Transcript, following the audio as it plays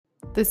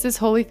This is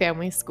Holy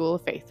Family School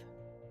of Faith.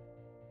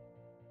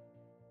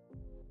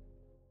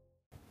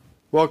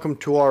 Welcome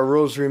to our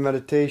Rosary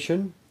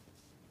Meditation.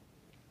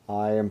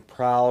 I am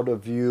proud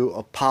of you,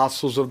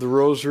 Apostles of the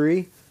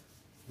Rosary.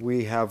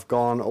 We have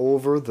gone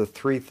over the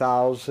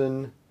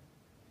 3,000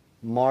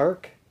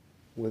 mark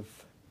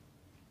with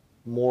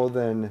more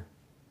than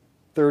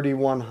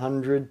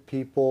 3,100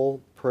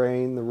 people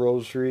praying the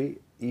Rosary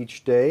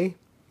each day.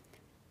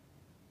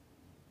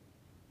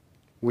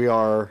 We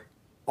are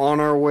on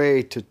our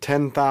way to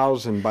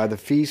 10,000 by the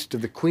Feast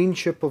of the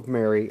Queenship of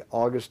Mary,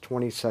 August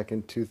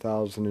 22nd,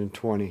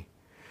 2020.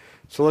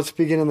 So let's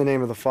begin in the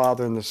name of the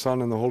Father, and the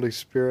Son, and the Holy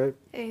Spirit.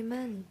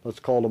 Amen. Let's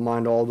call to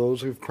mind all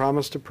those we've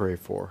promised to pray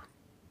for.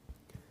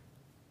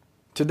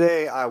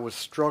 Today I was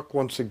struck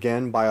once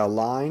again by a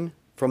line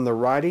from the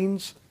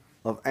writings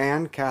of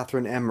Anne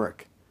Catherine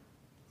Emmerich,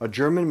 a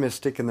German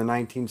mystic in the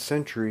 19th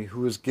century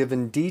who was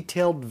given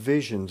detailed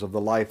visions of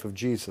the life of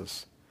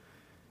Jesus.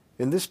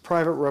 In this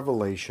private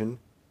revelation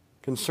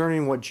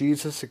concerning what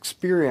Jesus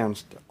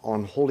experienced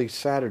on Holy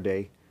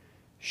Saturday,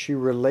 she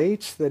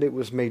relates that it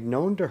was made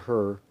known to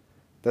her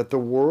that the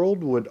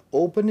world would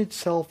open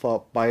itself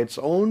up by its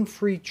own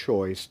free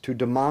choice to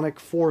demonic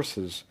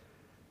forces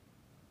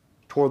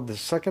toward the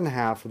second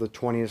half of the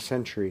 20th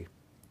century.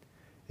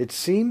 It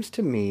seems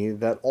to me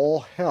that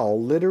all hell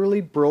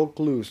literally broke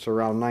loose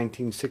around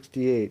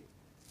 1968,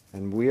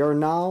 and we are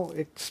now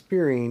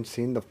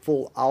experiencing the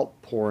full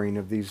outpouring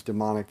of these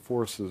demonic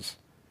forces.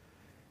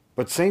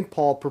 But St.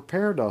 Paul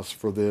prepared us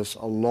for this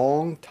a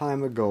long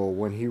time ago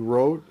when he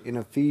wrote in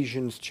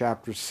Ephesians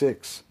chapter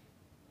 6,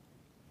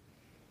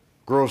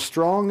 "Grow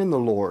strong in the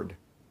Lord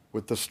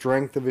with the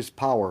strength of his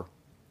power.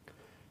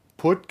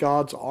 Put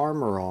God's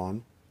armor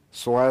on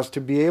so as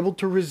to be able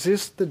to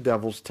resist the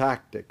devil's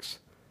tactics.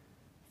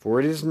 For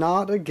it is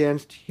not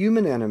against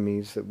human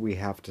enemies that we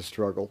have to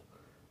struggle,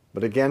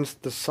 but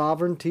against the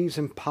sovereignties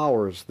and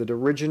powers that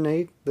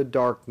originate the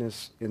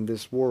darkness in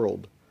this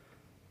world,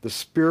 the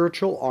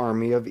spiritual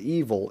army of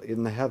evil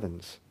in the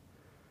heavens.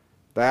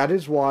 That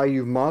is why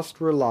you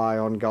must rely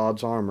on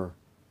God's armor,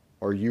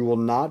 or you will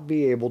not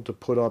be able to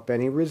put up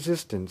any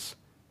resistance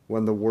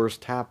when the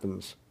worst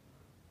happens,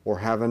 or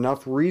have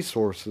enough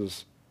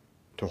resources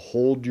to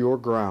hold your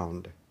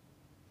ground."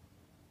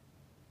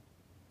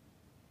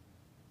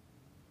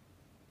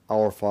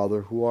 Our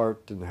Father, who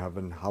art in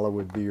heaven,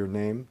 hallowed be your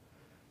name.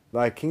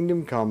 Thy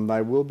kingdom come,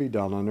 thy will be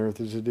done on earth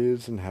as it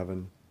is in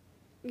heaven.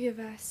 Give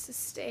us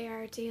this day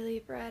our daily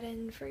bread,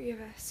 and forgive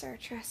us our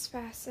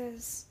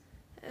trespasses,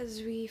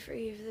 as we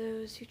forgive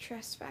those who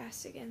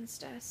trespass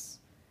against us.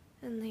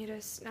 And lead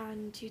us not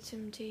into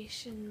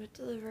temptation, but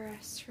deliver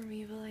us from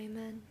evil.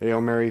 Amen. Hail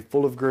Mary,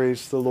 full of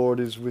grace, the Lord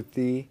is with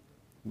thee.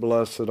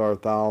 Blessed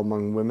art thou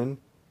among women.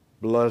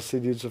 Blessed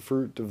is the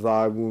fruit of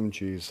thy womb,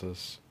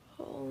 Jesus.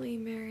 Holy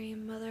Mary,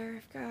 Mother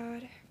of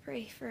God,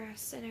 pray for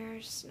us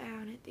sinners, now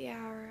and at the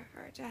hour of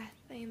our death.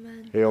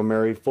 Amen. Hail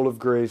Mary, full of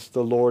grace,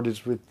 the Lord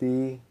is with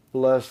thee.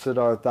 Blessed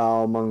art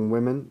thou among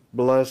women.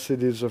 Blessed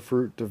is the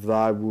fruit of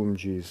thy womb,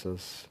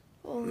 Jesus.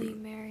 Holy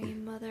Mary,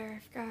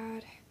 Mother of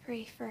God,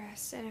 pray for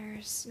us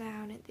sinners,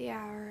 now and at the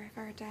hour of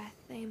our death.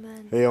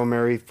 Amen. Hail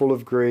Mary, full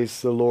of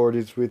grace, the Lord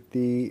is with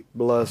thee.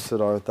 Blessed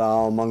art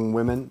thou among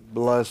women.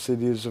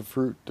 Blessed is the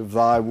fruit of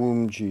thy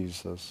womb,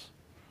 Jesus.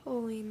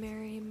 Holy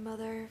Mary,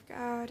 Mother of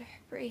God,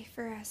 pray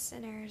for us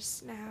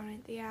sinners, now and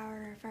at the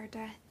hour of our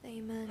death.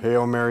 Amen.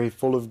 Hail Mary,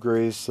 full of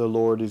grace, the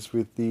Lord is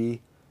with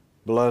thee.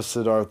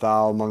 Blessed art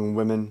thou among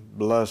women.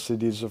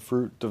 Blessed is the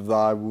fruit of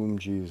thy womb,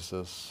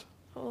 Jesus.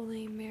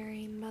 Holy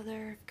Mary,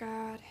 Mother of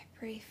God,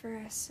 pray for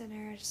us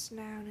sinners,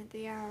 now and at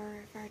the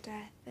hour of our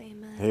death.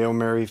 Amen. Hail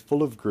Mary,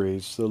 full of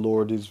grace, the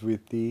Lord is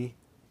with thee.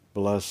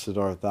 Blessed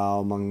art thou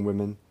among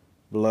women.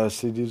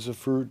 Blessed is the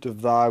fruit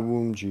of thy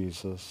womb,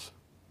 Jesus.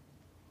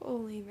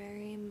 Holy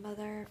Mary,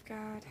 Mother of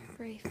God,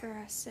 pray for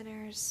us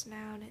sinners,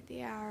 now and at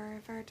the hour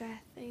of our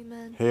death.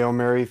 Amen. Hail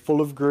Mary,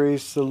 full of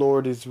grace, the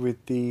Lord is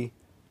with thee.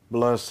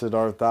 Blessed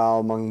art thou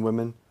among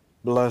women.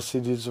 Blessed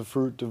is the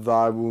fruit of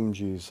thy womb,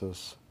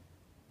 Jesus.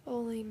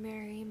 Holy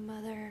Mary,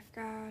 Mother of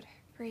God,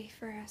 pray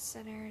for us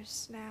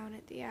sinners, now and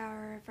at the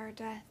hour of our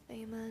death.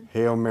 Amen.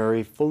 Hail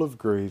Mary, full of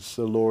grace,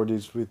 the Lord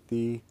is with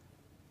thee.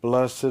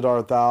 Blessed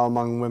art thou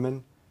among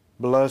women.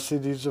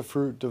 Blessed is the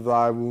fruit of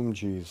thy womb,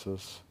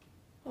 Jesus.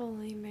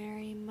 Holy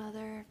Mary,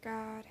 Mother of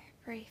God,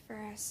 pray for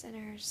us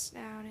sinners,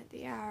 now and at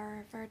the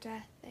hour of our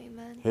death.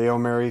 Amen. Hail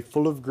Mary,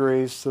 full of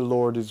grace, the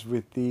Lord is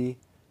with thee.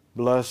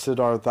 Blessed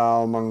art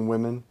thou among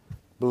women.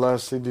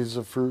 Blessed is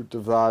the fruit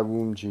of thy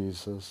womb,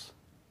 Jesus.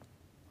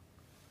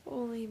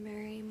 Holy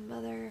Mary,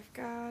 Mother of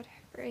God,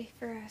 pray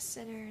for us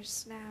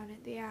sinners, now and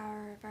at the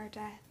hour of our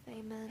death.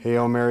 Amen.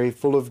 Hail Mary,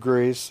 full of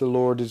grace, the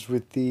Lord is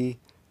with thee.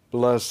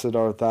 Blessed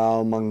art thou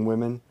among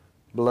women.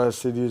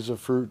 Blessed is the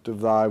fruit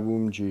of thy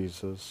womb,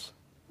 Jesus.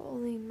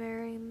 Holy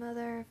Mary,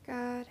 Mother of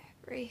God,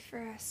 pray for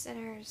us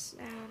sinners,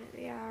 now and at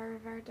the hour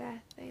of our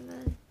death.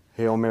 Amen.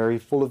 Hail Mary,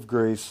 full of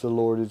grace, the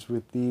Lord is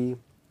with thee.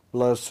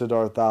 Blessed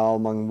art thou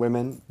among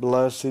women.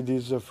 Blessed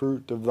is the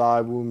fruit of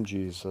thy womb,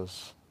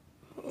 Jesus.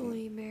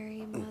 Holy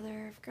Mary,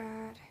 Mother of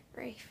God,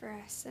 pray for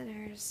us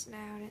sinners,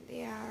 now and at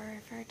the hour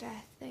of our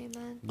death.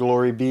 Amen.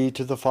 Glory be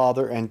to the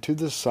Father, and to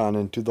the Son,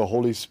 and to the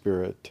Holy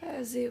Spirit.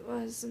 As it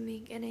was in the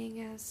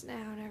beginning, as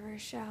now, and ever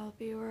shall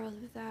be, world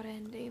without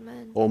end.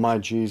 Amen. O my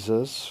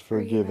Jesus,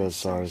 forgive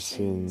us our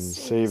sins,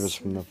 save us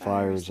from the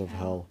fires of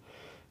hell.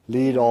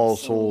 Lead all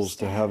souls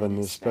to heaven,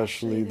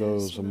 especially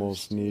those in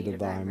most need of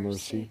thy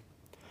mercy.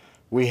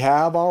 We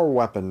have our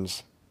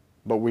weapons,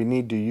 but we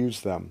need to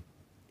use them.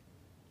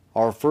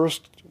 Our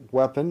first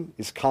weapon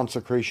is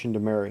consecration to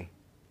Mary.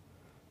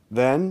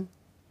 Then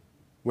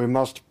we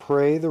must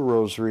pray the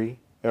rosary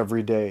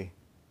every day.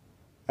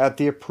 At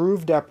the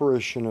approved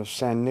apparition of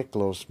San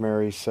Nicholas,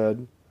 Mary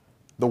said,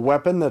 "The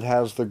weapon that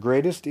has the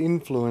greatest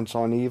influence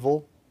on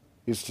evil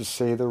is to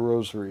say the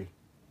rosary."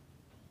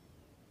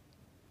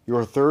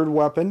 Your third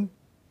weapon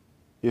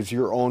is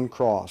your own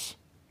cross.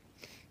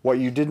 What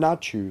you did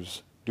not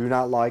choose, do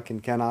not like,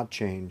 and cannot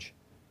change.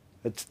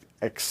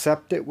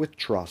 Accept it with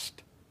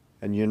trust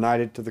and unite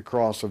it to the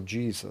cross of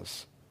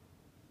Jesus,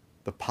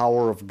 the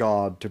power of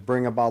God to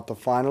bring about the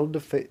final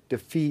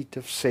defeat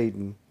of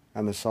Satan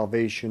and the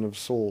salvation of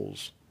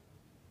souls.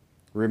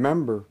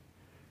 Remember,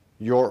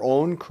 your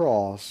own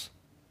cross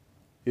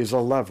is a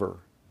lever,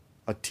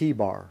 a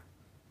T-bar,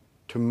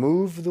 to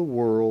move the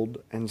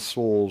world and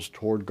souls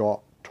toward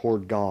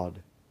God.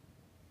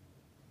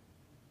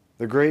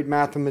 The great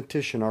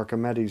mathematician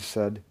Archimedes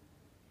said,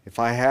 "If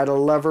I had a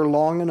lever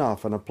long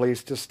enough and a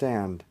place to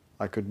stand,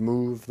 I could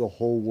move the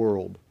whole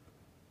world."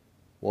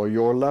 Well,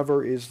 your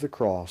lever is the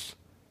cross,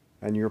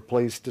 and your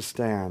place to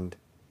stand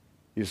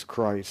is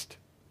Christ.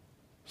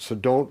 So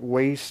don't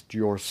waste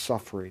your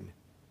suffering,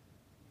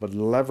 but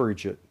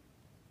leverage it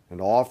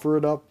and offer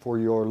it up for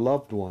your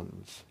loved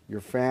ones,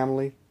 your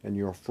family, and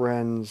your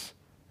friends,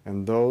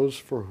 and those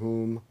for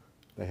whom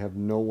they have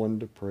no one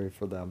to pray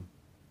for them.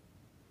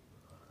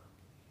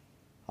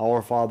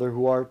 Our Father,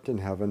 who art in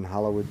heaven,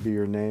 hallowed be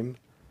your name.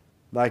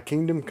 Thy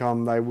kingdom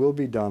come, thy will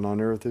be done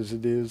on earth as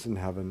it is in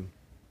heaven.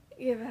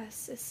 Give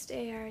us this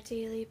day our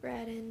daily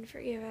bread, and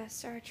forgive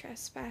us our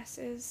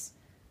trespasses,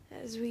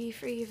 as we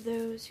forgive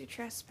those who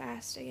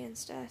trespass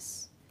against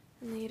us.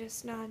 And lead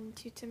us not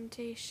into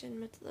temptation,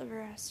 but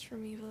deliver us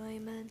from evil.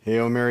 Amen.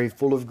 Hail Mary,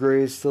 full of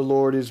grace, the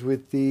Lord is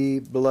with thee.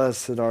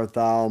 Blessed art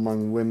thou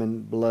among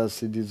women.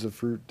 Blessed is the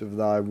fruit of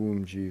thy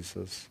womb,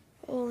 Jesus.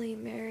 Holy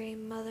Mary,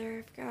 Mother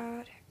of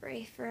God,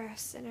 pray for us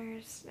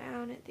sinners,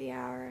 now and at the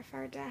hour of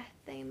our death.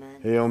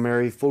 Amen. Hail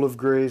Mary, full of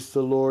grace,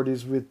 the Lord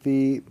is with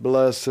thee.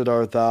 Blessed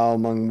art thou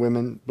among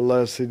women.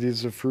 Blessed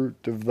is the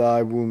fruit of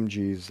thy womb,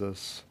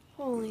 Jesus.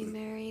 Holy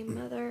Mary,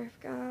 Mother of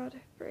God,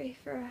 pray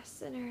for us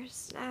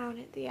sinners, now and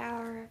at the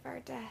hour of our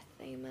death.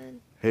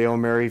 Amen. Hail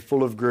Mary,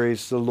 full of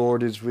grace, the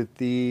Lord is with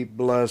thee.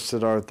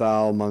 Blessed art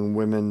thou among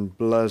women.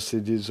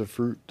 Blessed is the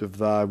fruit of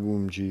thy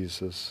womb,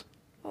 Jesus.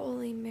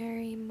 Holy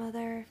Mary,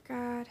 Mother of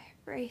God,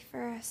 pray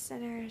for us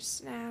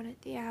sinners, now and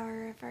at the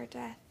hour of our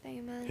death.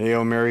 Amen.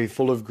 Hail Mary,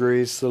 full of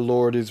grace, the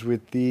Lord is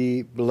with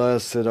thee.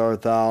 Blessed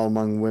art thou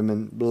among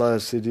women.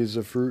 Blessed is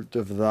the fruit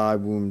of thy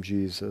womb,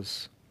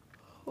 Jesus.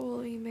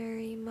 Holy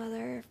Mary,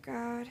 Mother of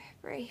God,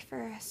 pray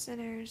for us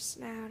sinners,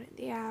 now and at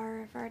the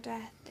hour of our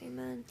death.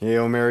 Amen.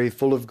 Hail Mary,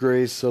 full of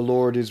grace, the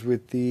Lord is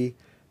with thee.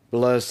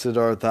 Blessed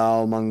art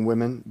thou among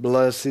women.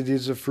 Blessed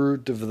is the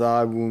fruit of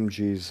thy womb,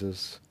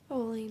 Jesus.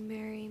 Holy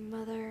Mary,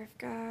 Mother of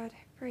God,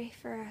 pray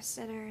for us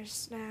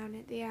sinners, now and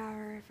at the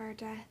hour of our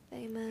death.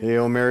 Amen.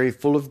 Hail Mary,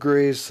 full of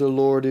grace, the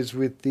Lord is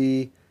with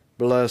thee.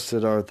 Blessed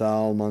art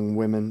thou among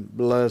women.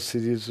 Blessed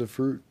is the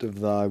fruit of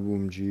thy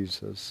womb,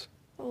 Jesus.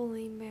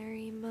 Holy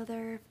Mary,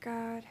 Mother of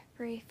God,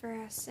 pray for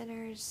us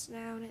sinners,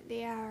 now and at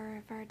the hour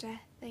of our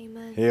death.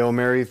 Amen. Hail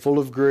Mary, full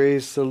of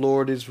grace, the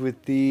Lord is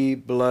with thee.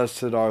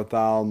 Blessed art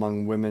thou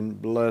among women.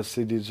 Blessed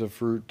is the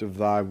fruit of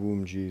thy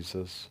womb,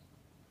 Jesus.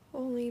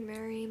 Holy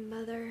Mary,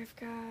 Mother of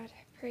God,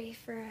 pray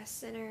for us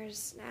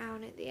sinners, now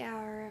and at the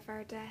hour of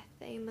our death.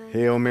 Amen.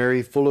 Hail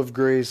Mary, full of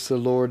grace, the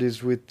Lord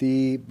is with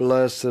thee.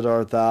 Blessed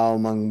art thou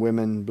among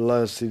women.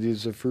 Blessed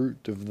is the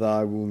fruit of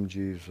thy womb,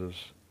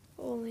 Jesus.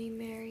 Holy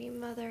Mary,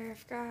 Mother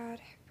of God,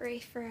 pray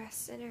for us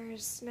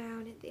sinners, now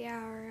and at the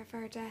hour of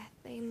our death.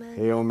 Amen.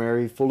 Hail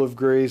Mary, full of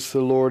grace,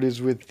 the Lord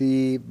is with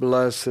thee.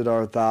 Blessed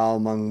art thou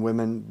among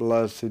women.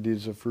 Blessed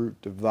is the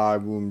fruit of thy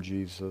womb,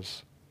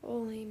 Jesus.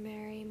 Holy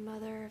Mary,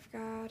 Mother of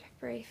God,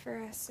 pray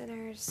for us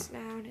sinners,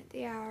 now and at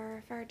the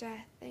hour of our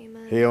death.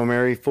 Amen. Hail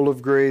Mary, full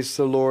of grace,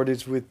 the Lord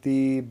is with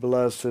thee.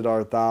 Blessed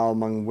art thou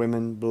among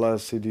women.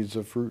 Blessed is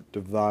the fruit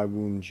of thy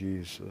womb,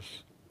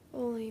 Jesus.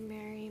 Holy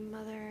Mary,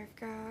 Mother of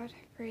God,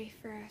 pray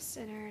for us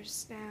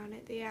sinners, now and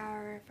at the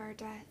hour of our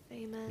death.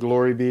 Amen.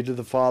 Glory be to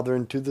the Father,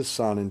 and to the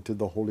Son, and to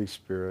the Holy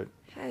Spirit.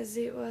 As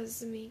it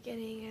was in the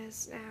beginning,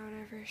 as now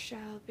and ever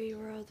shall be,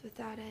 world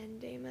without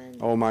end. Amen.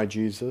 O my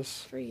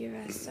Jesus, forgive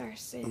us our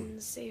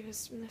sins, save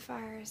us from the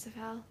fires of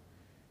hell.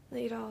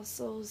 Lead all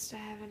souls to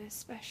heaven,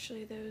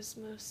 especially those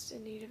most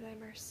in need of thy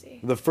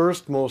mercy. the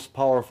first most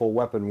powerful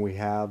weapon we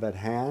have at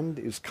hand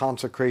is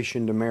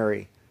consecration to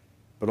Mary,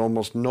 but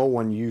almost no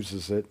one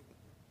uses it.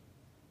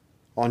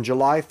 On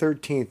July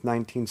 13,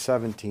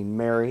 1917,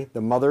 Mary,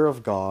 the Mother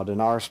of God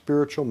and our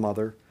spiritual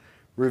mother,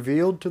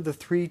 revealed to the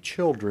three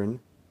children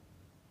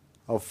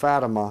of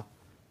Fatima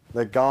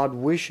that God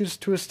wishes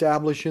to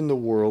establish in the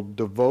world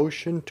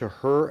devotion to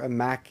her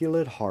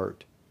Immaculate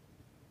Heart.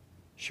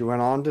 She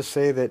went on to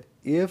say that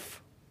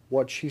if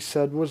what she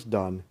said was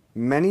done,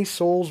 many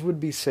souls would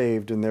be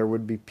saved and there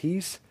would be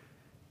peace,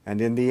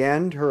 and in the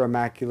end her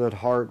Immaculate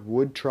Heart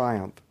would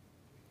triumph.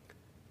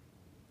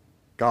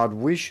 God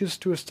wishes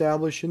to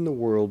establish in the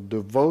world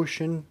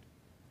devotion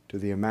to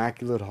the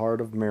Immaculate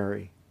Heart of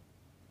Mary.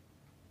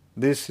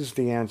 This is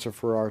the answer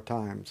for our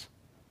times.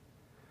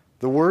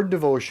 The word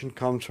devotion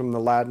comes from the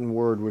Latin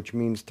word which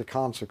means to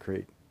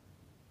consecrate.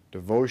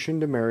 Devotion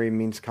to Mary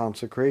means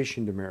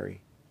consecration to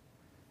Mary,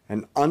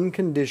 an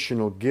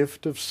unconditional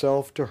gift of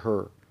self to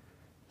her,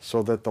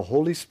 so that the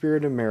Holy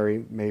Spirit of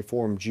Mary may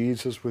form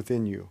Jesus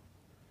within you.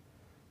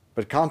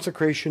 But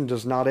consecration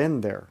does not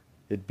end there.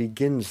 It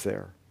begins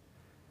there.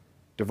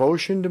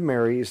 Devotion to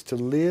Mary is to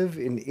live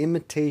in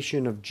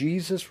imitation of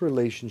Jesus'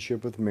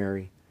 relationship with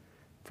Mary,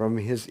 from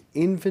his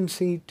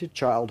infancy to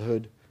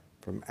childhood,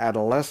 from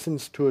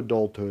adolescence to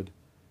adulthood,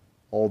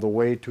 all the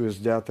way to his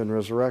death and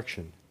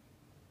resurrection.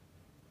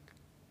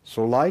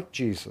 So like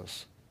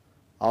Jesus,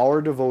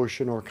 our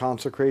devotion or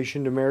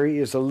consecration to Mary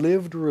is a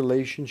lived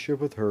relationship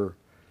with her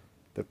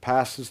that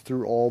passes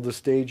through all the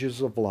stages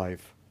of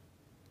life.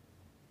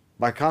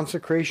 By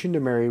consecration to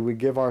Mary, we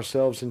give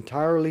ourselves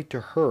entirely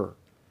to her,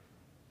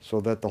 so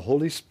that the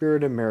Holy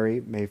Spirit of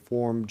Mary may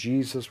form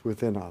Jesus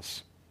within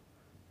us.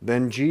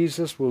 Then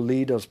Jesus will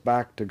lead us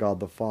back to God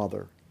the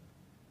Father.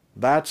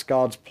 That's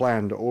God's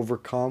plan to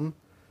overcome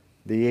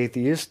the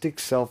atheistic,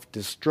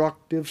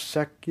 self-destructive,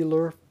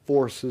 secular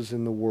forces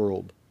in the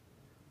world.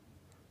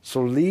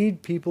 So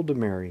lead people to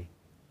Mary,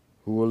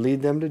 who will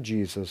lead them to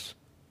Jesus,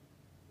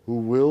 who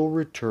will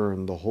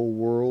return the whole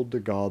world to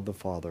God the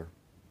Father.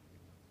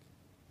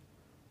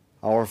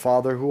 Our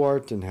Father who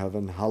art in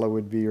heaven,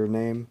 hallowed be your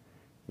name.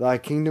 Thy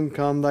kingdom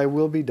come, thy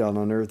will be done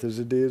on earth as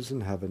it is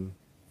in heaven.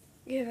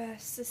 Give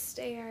us this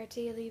day our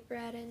daily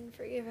bread, and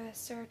forgive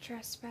us our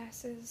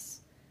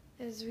trespasses,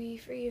 as we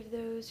forgive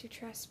those who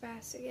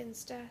trespass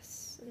against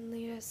us. And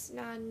lead us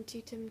not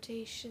into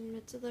temptation,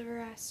 but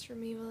deliver us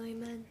from evil.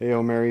 Amen.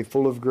 Hail Mary,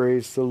 full of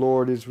grace, the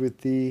Lord is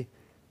with thee.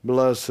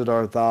 Blessed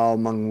art thou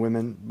among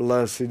women.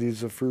 Blessed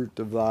is the fruit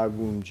of thy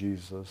womb,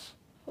 Jesus.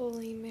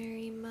 Holy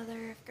Mary,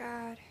 Mother of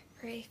God,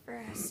 pray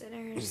for us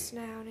sinners,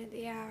 now and at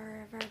the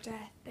hour of our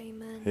death.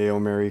 Amen. Hail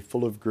Mary,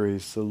 full of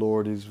grace, the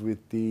Lord is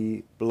with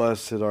thee.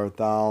 Blessed art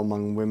thou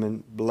among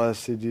women.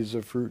 Blessed is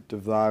the fruit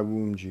of thy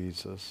womb,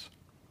 Jesus.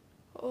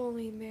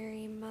 Holy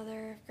Mary,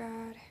 Mother of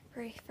God,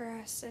 pray for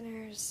us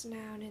sinners,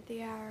 now and at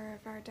the hour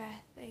of our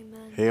death.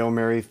 Amen. Hail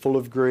Mary, full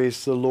of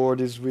grace, the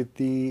Lord is with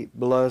thee.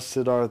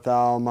 Blessed art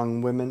thou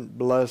among women.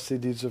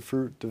 Blessed is the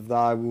fruit of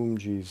thy womb,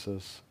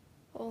 Jesus.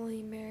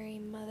 Holy Mary,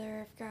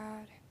 Mother of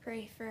God,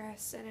 pray for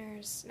us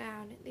sinners,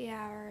 now and at the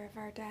hour of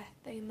our death.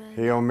 Amen.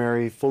 Hail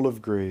Mary, full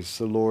of grace,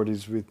 the Lord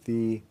is with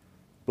thee.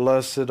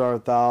 Blessed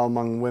art thou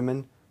among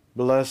women.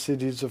 Blessed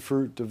is the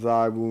fruit of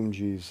thy womb,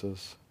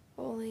 Jesus.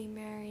 Holy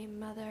Mary,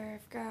 Mother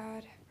of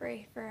God,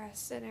 pray for us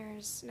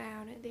sinners,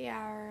 now and at the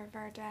hour of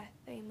our death.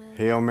 Amen.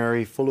 Hail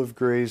Mary, full of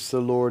grace,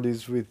 the Lord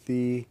is with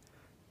thee.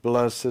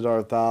 Blessed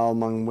art thou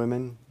among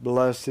women.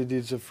 Blessed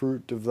is the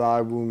fruit of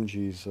thy womb,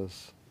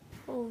 Jesus.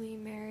 Holy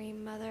Mary,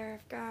 Mother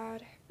of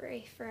God,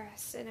 pray for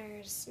us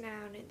sinners,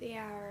 now and at the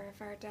hour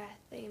of our death.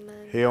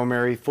 Amen. Hail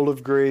Mary, full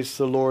of grace,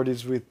 the Lord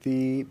is with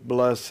thee.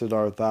 Blessed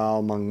art thou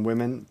among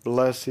women.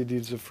 Blessed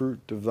is the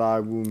fruit of thy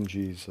womb,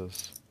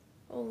 Jesus.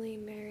 Holy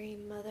Mary,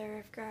 Mother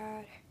of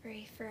God,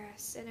 pray for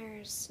us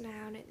sinners,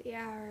 now and at the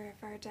hour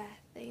of our death.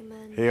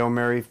 Amen. Hail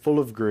Mary, full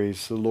of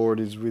grace, the Lord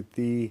is with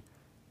thee.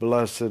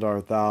 Blessed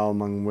art thou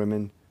among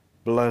women.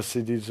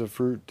 Blessed is the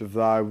fruit of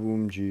thy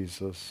womb,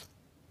 Jesus.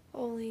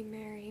 Holy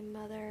Mary,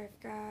 Mother of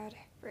God,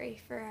 pray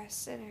for us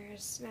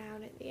sinners, now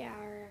and at the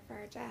hour of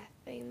our death.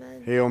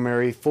 Amen. Hail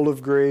Mary, full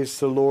of grace,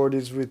 the Lord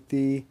is with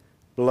thee.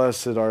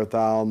 Blessed art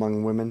thou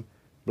among women.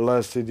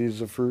 Blessed is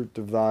the fruit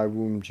of thy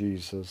womb,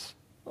 Jesus.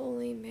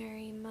 Holy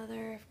Mary,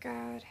 Mother of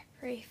God,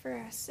 pray for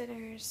us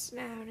sinners,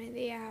 now and at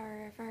the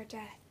hour of our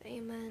death.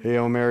 Amen.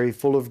 Hail Mary,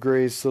 full of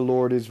grace, the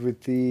Lord is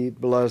with thee.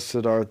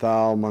 Blessed art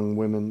thou among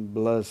women.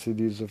 Blessed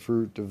is the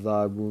fruit of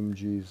thy womb,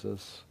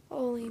 Jesus.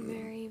 Holy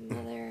Mary,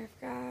 Mother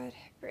of God,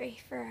 pray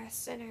for us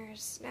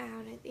sinners, now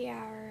and at the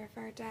hour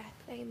of our death.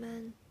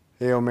 Amen.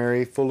 Hail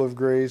Mary, full of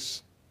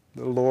grace,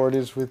 the Lord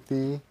is with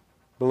thee.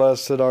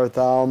 Blessed art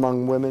thou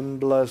among women.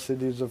 Blessed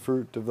is the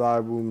fruit of thy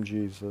womb,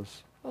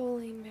 Jesus.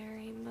 Holy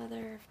Mary,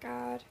 Mother of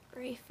God,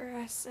 pray for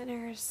us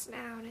sinners,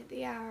 now and at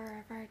the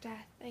hour of our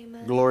death.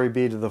 Amen. Glory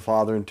be to the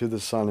Father, and to the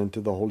Son, and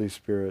to the Holy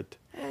Spirit.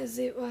 As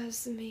it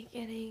was in the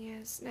beginning,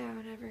 as now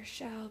and ever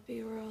shall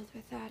be, world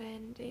without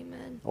end.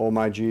 Amen. O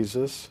my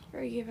Jesus,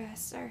 Forgive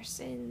us our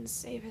sins,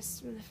 save us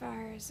from the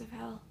fires of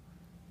hell.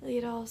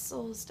 Lead all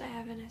souls to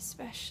heaven,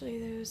 especially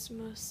those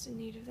most in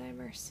need of thy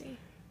mercy.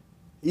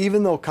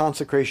 even though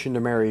consecration to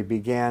Mary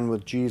began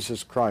with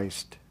Jesus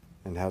Christ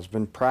and has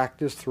been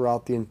practiced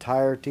throughout the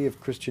entirety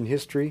of Christian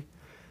history,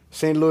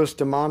 St. Louis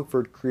de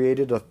Montfort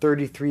created a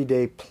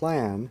 33-day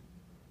plan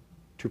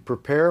to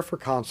prepare for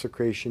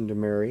consecration to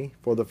Mary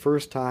for the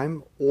first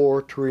time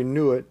or to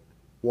renew it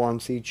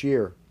once each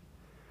year.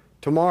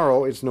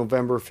 Tomorrow is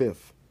November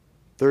 5th,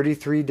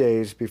 33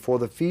 days before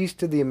the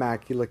Feast of the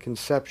Immaculate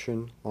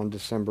Conception on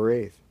December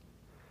 8th.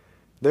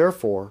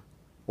 Therefore,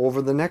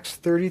 over the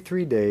next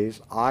 33 days,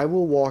 I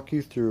will walk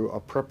you through a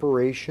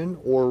preparation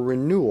or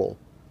renewal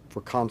for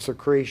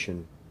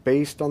consecration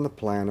based on the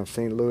plan of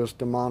St. Louis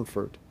de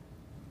Montfort.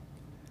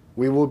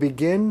 We will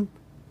begin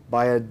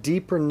by a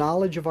deeper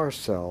knowledge of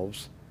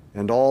ourselves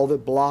and all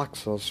that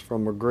blocks us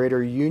from a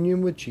greater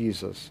union with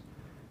Jesus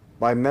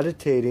by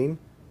meditating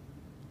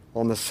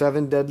on the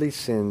 7 deadly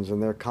sins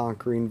and their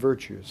conquering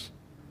virtues.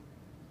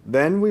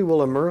 Then we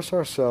will immerse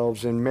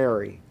ourselves in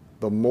Mary,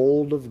 the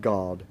mold of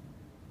God,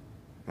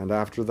 and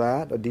after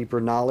that, a deeper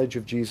knowledge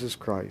of Jesus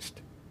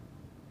Christ.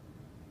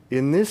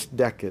 In this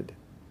decade,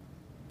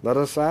 let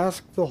us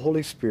ask the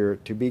Holy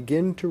Spirit to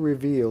begin to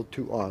reveal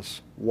to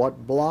us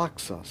what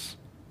blocks us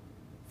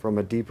from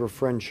a deeper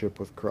friendship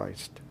with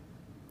Christ.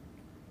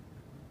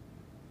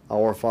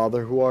 Our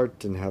Father who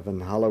art in heaven,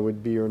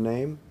 hallowed be your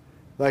name.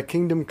 Thy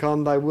kingdom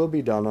come, thy will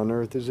be done on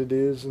earth as it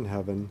is in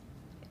heaven.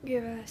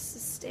 Give us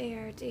this day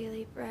our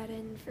daily bread,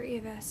 and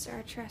forgive us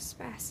our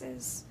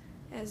trespasses,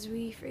 as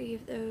we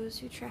forgive those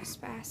who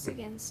trespass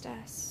against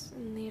us.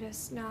 And lead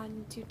us not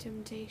into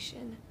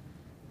temptation,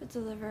 but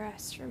deliver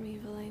us from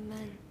evil.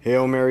 Amen.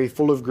 Hail Mary,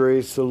 full of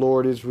grace, the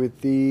Lord is with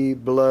thee.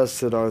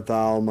 Blessed art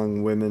thou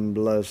among women,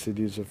 blessed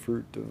is the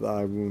fruit of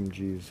thy womb,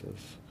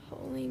 Jesus.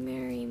 Holy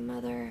Mary,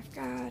 Mother of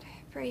God,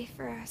 pray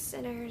for us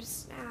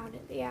sinners, now and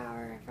at the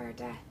hour of our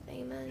death.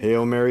 Amen.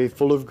 Hail Mary,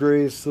 full of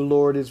grace, the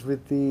Lord is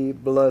with thee.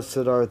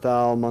 Blessed art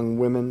thou among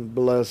women,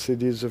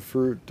 blessed is the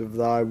fruit of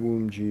thy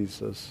womb,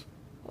 Jesus.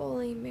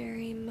 Holy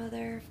Mary,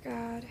 Mother of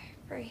God,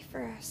 pray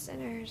for us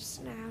sinners,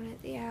 now and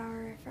at the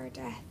hour of our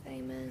death.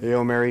 Amen.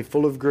 Hail Mary,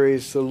 full of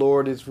grace, the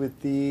Lord is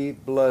with thee.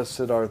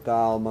 Blessed art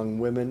thou among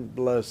women,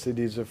 blessed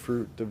is the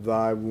fruit of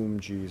thy womb,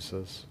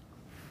 Jesus.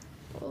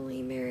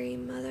 Holy Mary,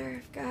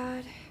 Mother of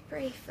God,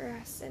 pray for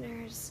us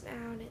sinners,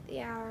 now and at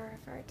the hour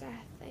of our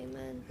death.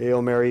 Amen.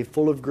 Hail Mary,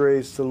 full of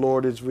grace, the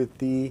Lord is with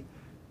thee.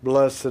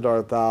 Blessed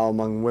art thou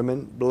among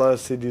women,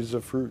 blessed is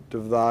the fruit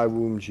of thy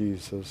womb,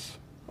 Jesus.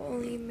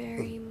 Holy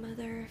Mary,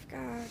 Mother of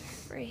God,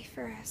 pray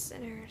for us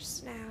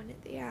sinners, now and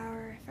at the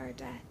hour of our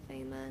death.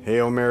 Amen.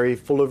 Hail Mary,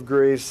 full of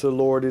grace, the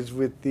Lord is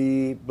with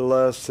thee.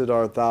 Blessed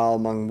art thou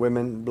among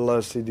women,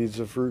 blessed is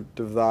the fruit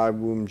of thy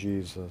womb,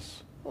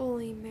 Jesus.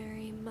 Holy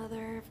Mary,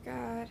 Mother of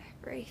God,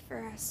 pray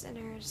for us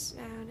sinners,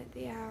 now and at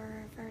the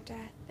hour of our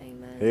death.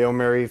 Amen. Hail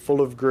Mary,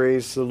 full of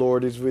grace, the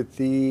Lord is with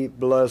thee.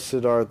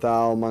 Blessed art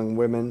thou among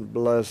women,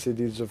 blessed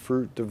is the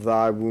fruit of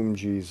thy womb,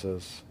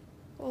 Jesus.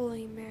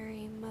 Holy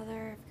Mary,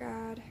 Mother of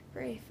God,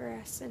 pray for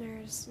us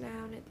sinners,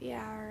 now and at the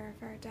hour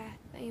of our death.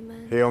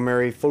 Amen. Hail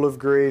Mary, full of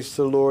grace,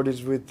 the Lord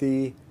is with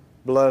thee.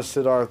 Blessed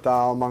art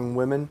thou among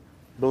women,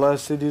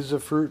 blessed is the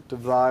fruit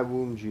of thy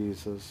womb,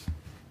 Jesus.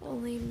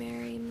 Holy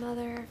Mary,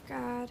 Mother of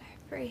God,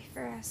 pray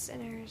for us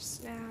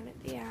sinners, now and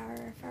at the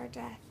hour of our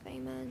death.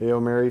 Amen. Hail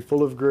Mary,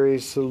 full of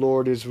grace, the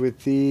Lord is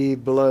with thee.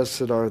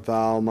 Blessed art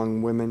thou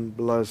among women,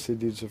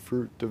 blessed is the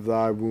fruit of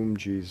thy womb,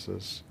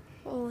 Jesus.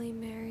 Holy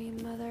Mary,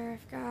 Mother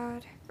of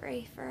God,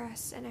 pray for us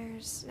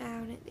sinners,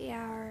 now and at the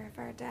hour of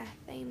our death.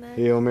 Amen.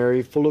 Hail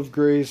Mary, full of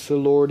grace, the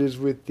Lord is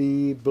with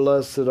thee.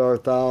 Blessed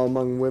art thou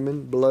among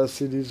women,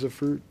 blessed is the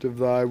fruit of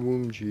thy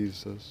womb,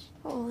 Jesus.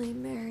 Holy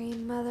Mary,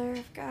 Mother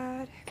of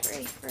God,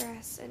 pray for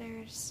us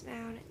sinners,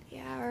 now and at the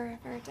hour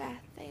of our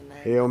death. Amen.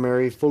 Hail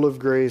Mary, full of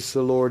grace,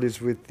 the Lord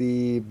is with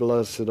thee.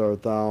 Blessed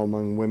art thou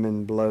among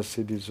women,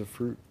 blessed is the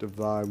fruit of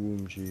thy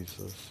womb,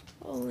 Jesus.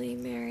 Holy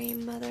Mary,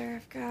 Mother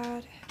of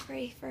God,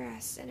 pray for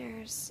us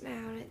sinners,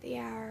 now and at the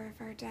hour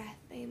of our death.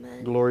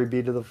 Amen. Glory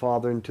be to the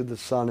Father, and to the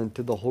Son, and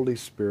to the Holy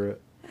Spirit.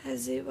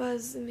 As it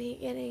was in the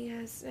beginning,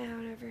 as now,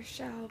 and ever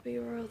shall be,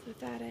 world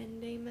without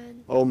end.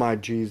 Amen. O my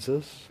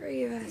Jesus,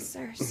 Forgive us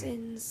our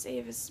sins,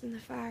 save us from the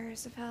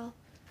fires of hell.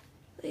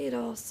 Lead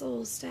all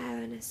souls to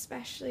heaven,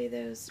 especially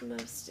those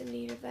most in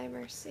need of thy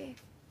mercy.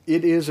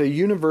 it is a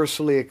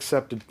universally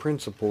accepted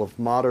principle of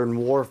modern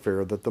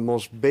warfare that the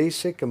most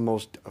basic and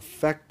most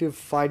effective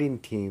fighting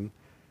team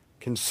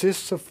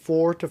consists of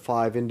 4 to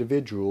 5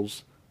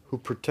 individuals who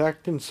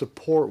protect and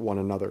support one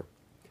another.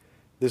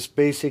 This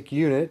basic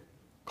unit,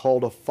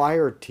 called a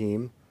fire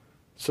team,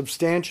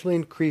 substantially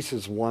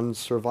increases one's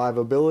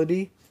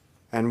survivability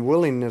and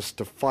willingness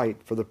to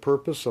fight for the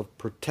purpose of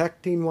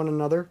protecting one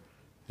another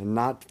and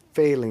not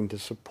failing to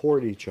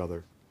support each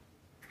other.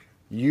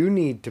 You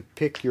need to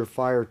pick your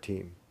fire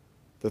team,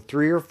 the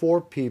 3 or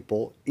 4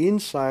 people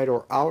inside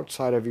or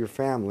outside of your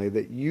family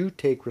that you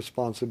take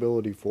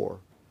responsibility for.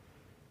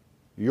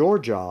 Your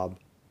job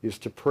is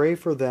to pray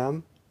for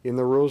them in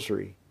the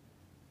rosary.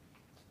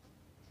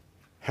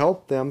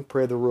 Help them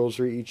pray the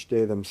rosary each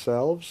day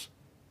themselves,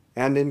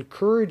 and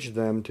encourage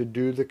them to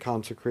do the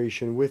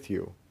consecration with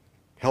you,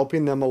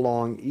 helping them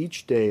along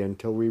each day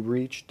until we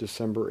reach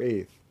December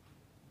 8th.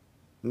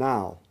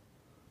 Now,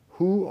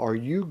 who are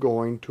you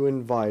going to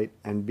invite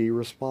and be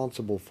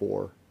responsible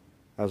for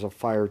as a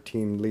fire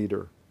team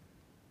leader?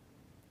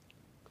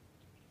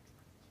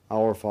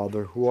 Our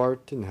Father, who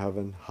art in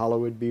heaven,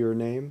 hallowed be your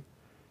name.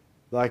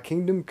 Thy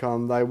kingdom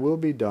come, thy will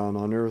be done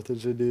on earth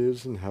as it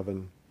is in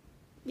heaven.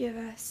 Give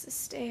us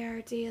this day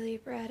our daily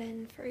bread,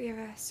 and forgive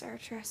us our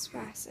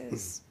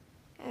trespasses,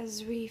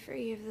 as we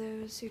forgive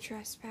those who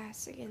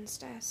trespass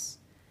against us.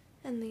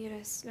 And lead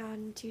us not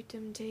into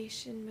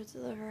temptation, but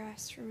deliver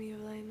us from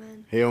evil.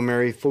 Amen. Hail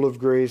Mary, full of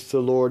grace, the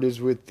Lord is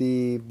with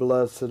thee.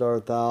 Blessed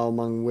art thou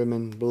among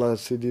women.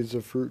 Blessed is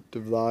the fruit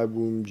of thy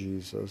womb,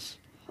 Jesus.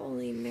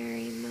 Holy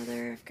Mary,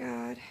 Mother of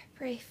God,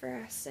 pray for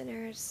us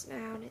sinners,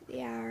 now and at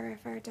the hour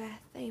of our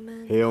death.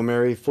 Amen. Hail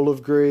Mary, full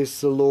of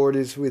grace, the Lord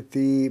is with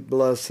thee.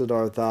 Blessed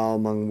art thou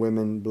among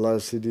women.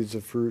 Blessed is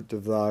the fruit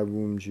of thy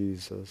womb,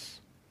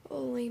 Jesus.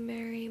 Holy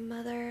Mary,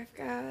 Mother of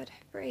God,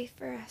 pray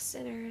for us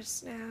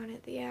sinners, now and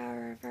at the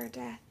hour of our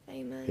death.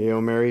 Amen. Hail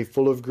Mary,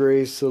 full of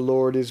grace, the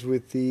Lord is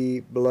with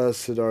thee.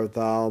 Blessed art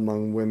thou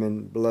among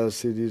women.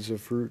 Blessed is the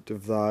fruit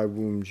of thy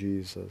womb,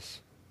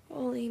 Jesus.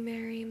 Holy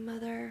Mary,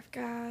 Mother of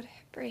God,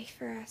 pray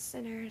for us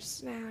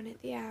sinners, now and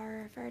at the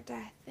hour of our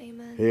death.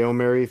 Amen. Hail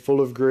Mary, full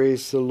of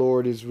grace, the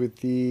Lord is with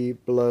thee.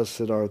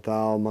 Blessed art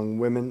thou among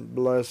women.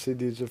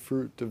 Blessed is the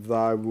fruit of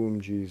thy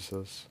womb,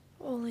 Jesus.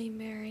 Holy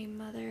Mary,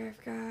 Mother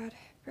of God,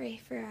 pray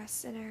for us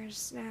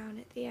sinners, now and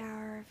at the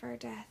hour of our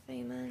death.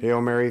 Amen.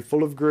 Hail Mary,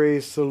 full of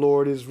grace, the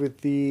Lord is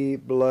with thee.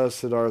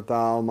 Blessed art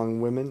thou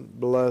among women.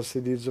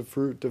 Blessed is the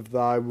fruit of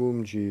thy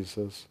womb,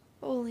 Jesus.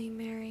 Holy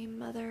Mary,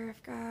 Mother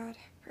of God,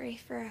 pray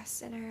for us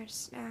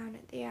sinners, now and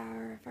at the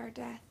hour of our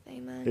death.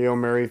 Amen. Hail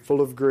Mary, full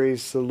of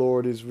grace, the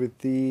Lord is with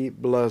thee.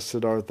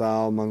 Blessed art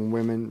thou among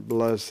women.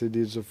 Blessed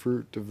is the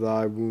fruit of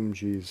thy womb,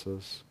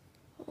 Jesus.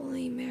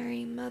 Holy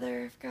Mary,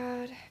 Mother of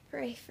God,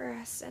 pray for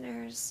us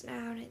sinners,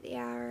 now and at the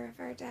hour of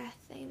our death.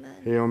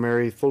 Amen. Hail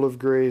Mary, full of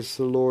grace,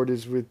 the Lord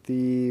is with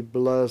thee.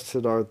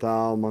 Blessed art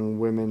thou among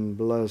women.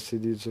 Blessed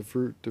is the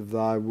fruit of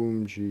thy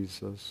womb,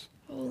 Jesus.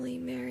 Holy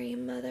Mary,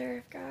 Mother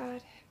of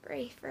God,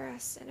 pray for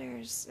us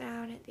sinners,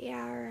 now and at the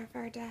hour of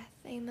our death.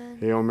 Amen.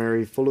 Hail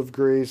Mary, full of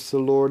grace, the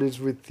Lord is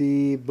with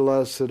thee.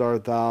 Blessed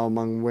art thou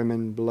among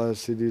women.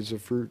 Blessed is the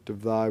fruit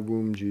of thy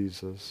womb,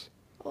 Jesus.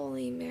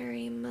 Holy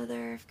Mary,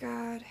 Mother of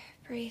God,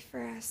 pray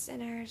for us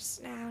sinners,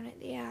 now and at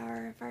the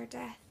hour of our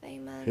death.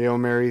 Amen. Hail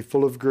Mary,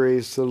 full of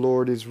grace, the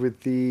Lord is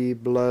with thee.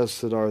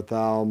 Blessed art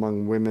thou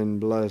among women.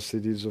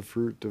 Blessed is the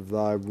fruit of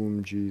thy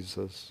womb,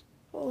 Jesus.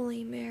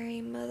 Holy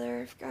Mary,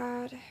 Mother of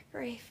God,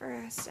 pray for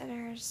us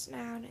sinners,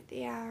 now and at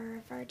the hour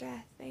of our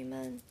death.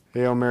 Amen.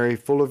 Hail Mary,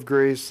 full of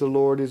grace, the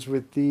Lord is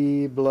with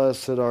thee.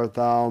 Blessed art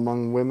thou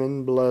among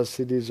women.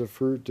 Blessed is the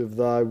fruit of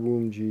thy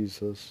womb,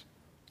 Jesus.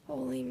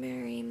 Holy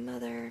Mary,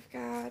 Mother of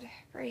God,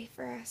 pray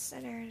for us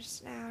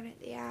sinners, now and at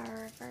the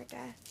hour of our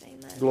death.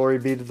 Amen. Glory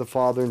be to the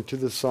Father, and to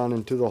the Son,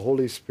 and to the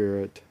Holy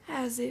Spirit.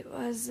 As it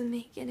was in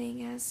the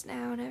beginning, as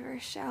now, and ever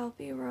shall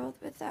be, world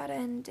without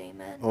end.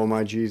 Amen. O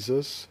my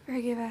Jesus,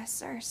 Forgive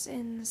us our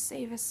sins,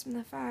 save us from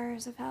the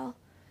fires of hell.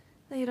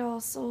 Lead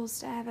all souls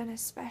to heaven,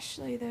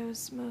 especially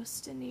those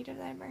most in need of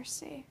thy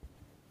mercy.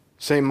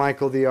 Saint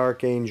Michael the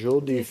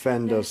Archangel,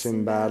 defend us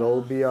in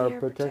battle. Be our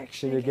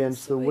protection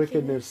against the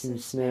wickedness and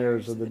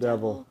snares of the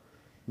devil.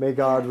 May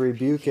God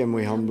rebuke him,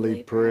 we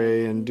humbly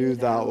pray. And do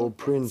thou, O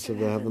Prince of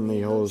the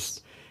heavenly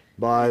host,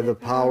 by the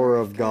power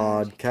of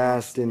God,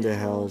 cast into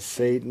hell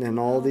Satan and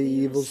all the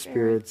evil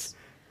spirits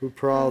who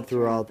prowl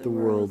throughout the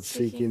world,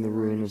 seeking the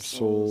ruin of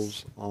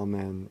souls.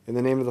 Amen. In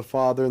the name of the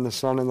Father, and the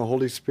Son, and the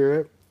Holy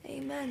Spirit.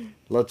 Amen.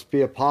 Let's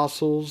be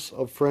apostles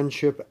of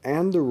friendship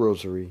and the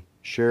rosary.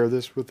 Share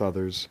this with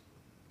others.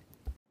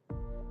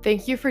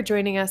 Thank you for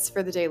joining us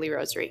for the Daily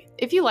Rosary.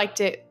 If you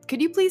liked it,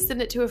 could you please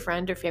send it to a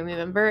friend or family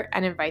member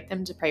and invite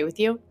them to pray with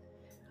you?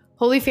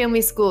 Holy Family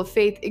School of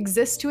Faith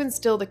exists to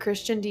instill the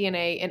Christian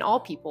DNA in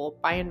all people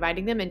by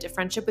inviting them into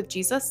friendship with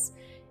Jesus,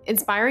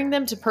 inspiring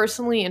them to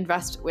personally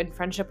invest in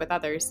friendship with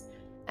others,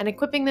 and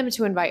equipping them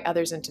to invite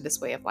others into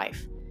this way of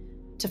life.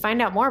 To find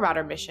out more about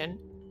our mission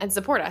and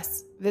support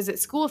us, visit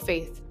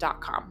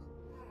schooloffaith.com.